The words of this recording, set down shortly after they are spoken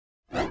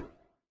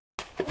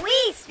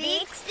We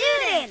speak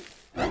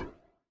student.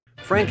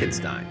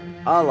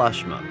 Frankenstein, a la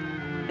Shmoop.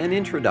 An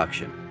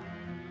introduction.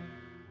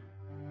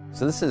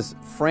 So this is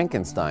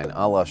Frankenstein,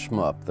 a la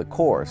Shmoop, the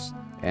course.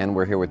 And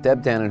we're here with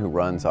Deb Dannon, who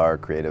runs our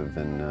creative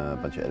and a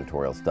bunch of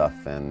editorial stuff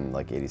and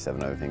like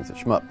 87 other things at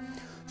Shmoop.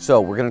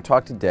 So we're going to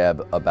talk to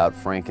Deb about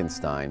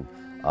Frankenstein.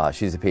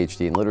 She's a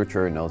PhD in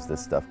literature and knows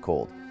this stuff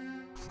cold.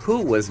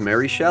 Who was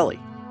Mary Shelley?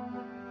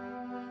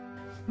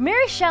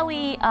 Mary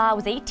Shelley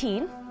was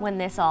 18 when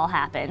this all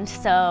happened,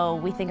 so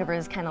we think of her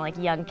as kind of like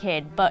a young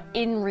kid, but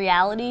in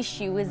reality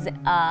she was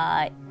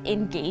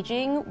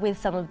engaging with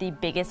some of the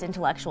biggest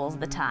intellectuals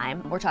of the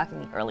time. We're talking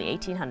the early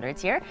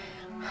 1800s here.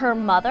 Her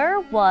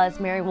mother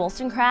was Mary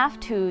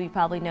Wollstonecraft, who you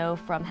probably know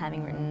from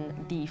having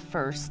written the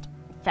first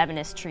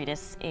feminist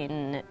treatise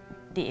in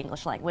the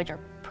English language, or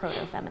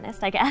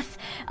proto-feminist, I guess,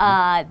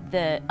 A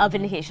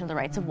Vindication of the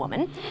Rights of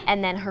Woman.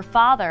 And then her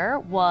father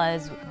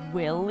was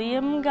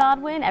William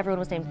Godwin. Everyone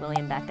was named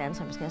William back then,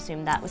 so I'm just going to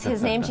assume that was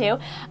his name too.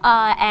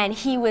 And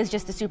he was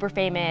just a super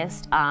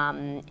famous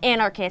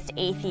anarchist,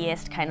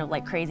 atheist, kind of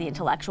like crazy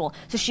intellectual.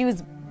 So she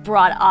was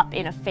brought up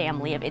in a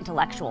family of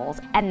intellectuals,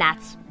 and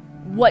that's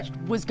what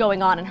was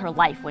going on in her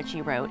life when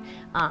she wrote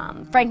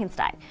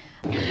Frankenstein.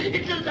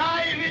 It's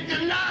alive! It's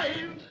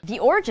alive! The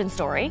origin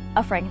story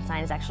of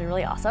Frankenstein is actually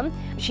really awesome.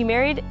 She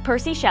married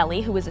Percy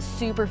Shelley, who was a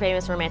super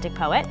famous romantic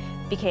poet,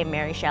 became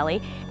Mary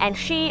Shelley, and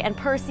she and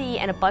Percy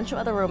and a bunch of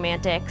other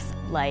romantics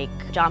like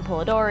John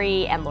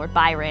Polidori and Lord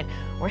Byron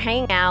were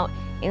hanging out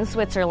in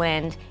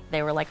Switzerland.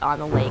 They were like on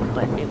the lake,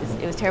 but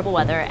it was terrible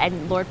weather,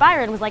 and Lord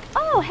Byron was like,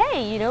 oh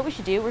hey, you know what we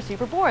should do? We're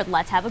super bored,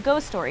 let's have a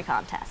ghost story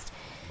contest.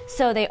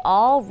 So they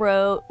all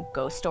wrote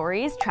ghost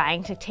stories,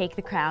 trying to take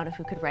the crown of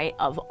who could write,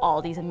 of all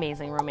these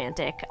amazing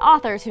romantic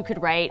authors, who could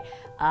write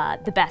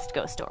the best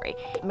ghost story.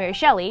 Mary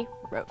Shelley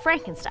wrote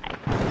Frankenstein.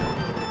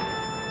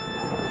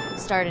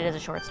 Started as a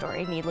short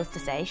story. Needless to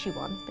say, she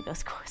won the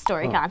ghost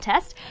story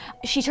contest.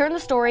 She turned the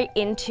story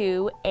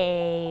into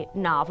a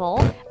novel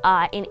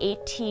in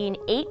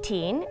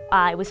 1818.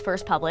 It was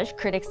first published.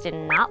 Critics did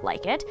not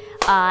like it.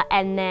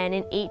 And then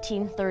in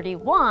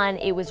 1831,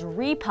 it was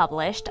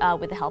republished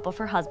with the help of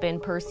her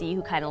husband, Percy,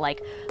 who kind of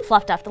like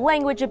fluffed up the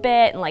language a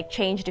bit and like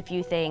changed a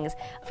few things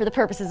for the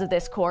purposes of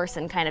this course,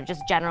 and kind of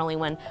just generally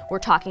when we're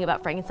talking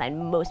about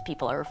Frankenstein, most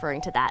people are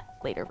referring to that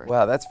later version.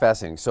 Wow, that's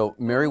fascinating. So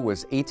Mary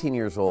was 18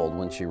 years old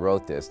when she wrote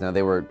this. Now,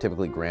 they were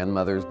typically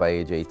grandmothers by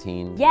age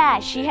 18? Yeah,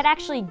 she had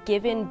actually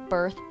given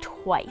birth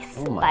twice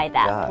by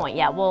that point.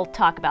 Yeah, we'll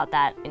talk about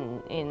that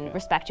in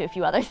respect to a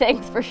few other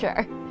things for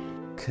sure.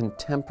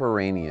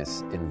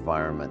 Contemporaneous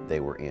environment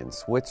they were in.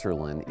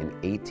 Switzerland in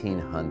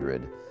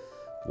 1800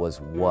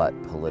 was what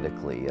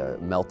politically? A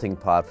melting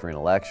pot for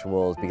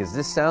intellectuals? Because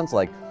this sounds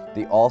like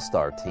the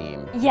all-star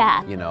team,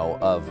 you know,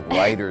 of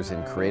writers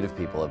and creative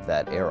people of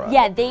that era.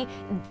 Yeah,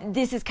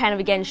 this is kind of,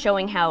 again,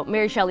 showing how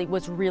Mary Shelley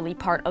was really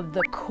part of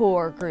the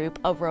core group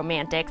of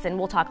romantics, and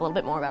we'll talk a little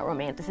bit more about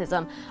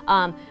romanticism,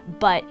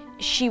 but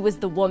she was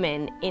the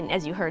woman in,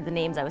 as you heard the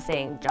names I was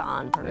saying,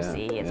 John,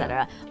 Percy,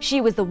 etc. She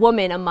was the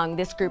woman among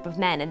this group of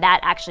men, and that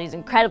actually is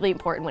incredibly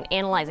important when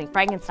analyzing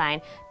Frankenstein,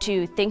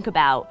 to think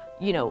about,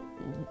 you know,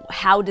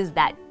 how does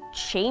that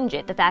change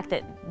it? The fact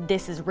that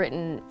this is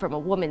written from a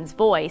woman's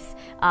voice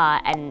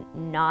and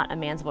not a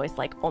man's voice,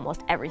 like almost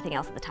everything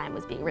else at the time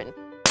was being written.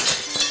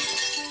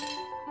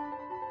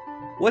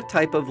 What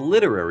type of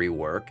literary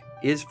work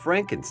is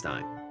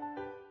Frankenstein?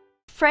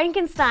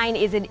 Frankenstein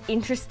is an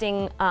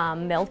interesting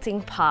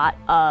melting pot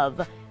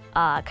of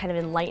kind of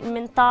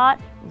Enlightenment thought,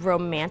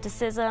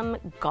 Romanticism,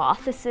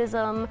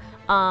 Gothicism,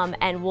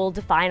 and we'll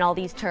define all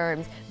these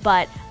terms.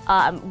 But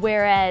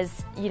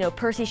whereas, you know,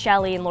 Percy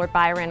Shelley and Lord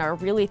Byron are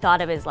really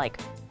thought of as like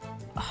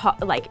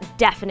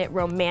definite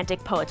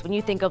romantic poets. When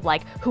you think of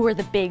like who are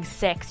the big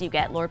six, you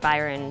get Lord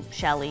Byron,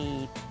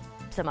 Shelley,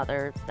 some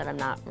others that I'm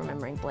not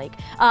remembering, Blake,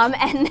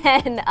 and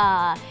then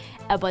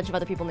a bunch of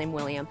other people named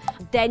William.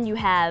 Then you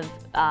have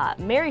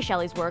Mary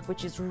Shelley's work,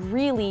 which is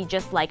really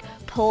just like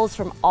pulls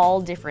from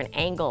all different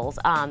angles.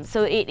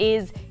 So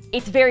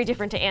it's very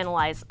different to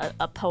analyze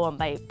a poem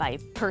by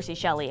Percy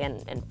Shelley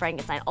and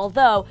Frankenstein,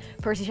 although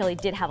Percy Shelley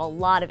did have a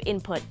lot of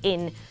input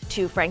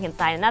into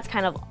Frankenstein, and that's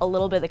kind of a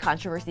little bit of the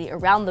controversy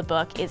around the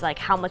book, is like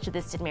how much of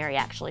this did Mary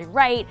actually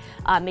write?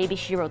 Maybe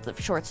she wrote the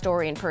short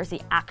story and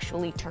Percy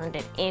actually turned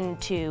it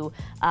into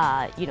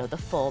you know, the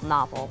full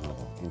novel.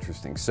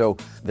 Interesting. So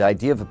the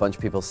idea of a bunch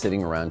of people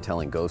sitting around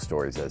telling ghost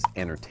stories as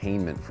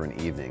entertainment for an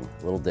evening,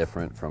 a little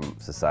different from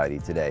society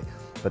today,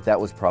 but that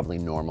was probably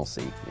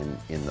normalcy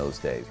in those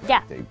days, right?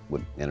 Yeah. They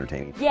would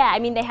entertain. Yeah, I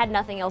mean, they had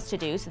nothing else to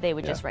do, so they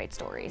would just write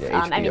stories.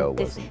 Yeah, HBO I mean,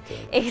 wasn't,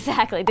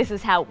 exactly. This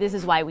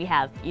is why we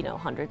have, you know,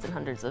 hundreds and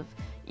hundreds of,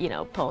 you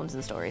know, poems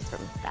and stories from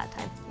that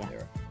time.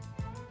 Yeah.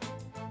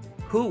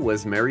 Who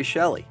was Mary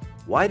Shelley?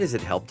 Why does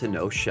it help to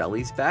know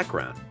Shelley's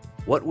background?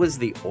 What was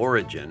the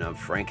origin of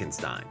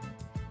Frankenstein?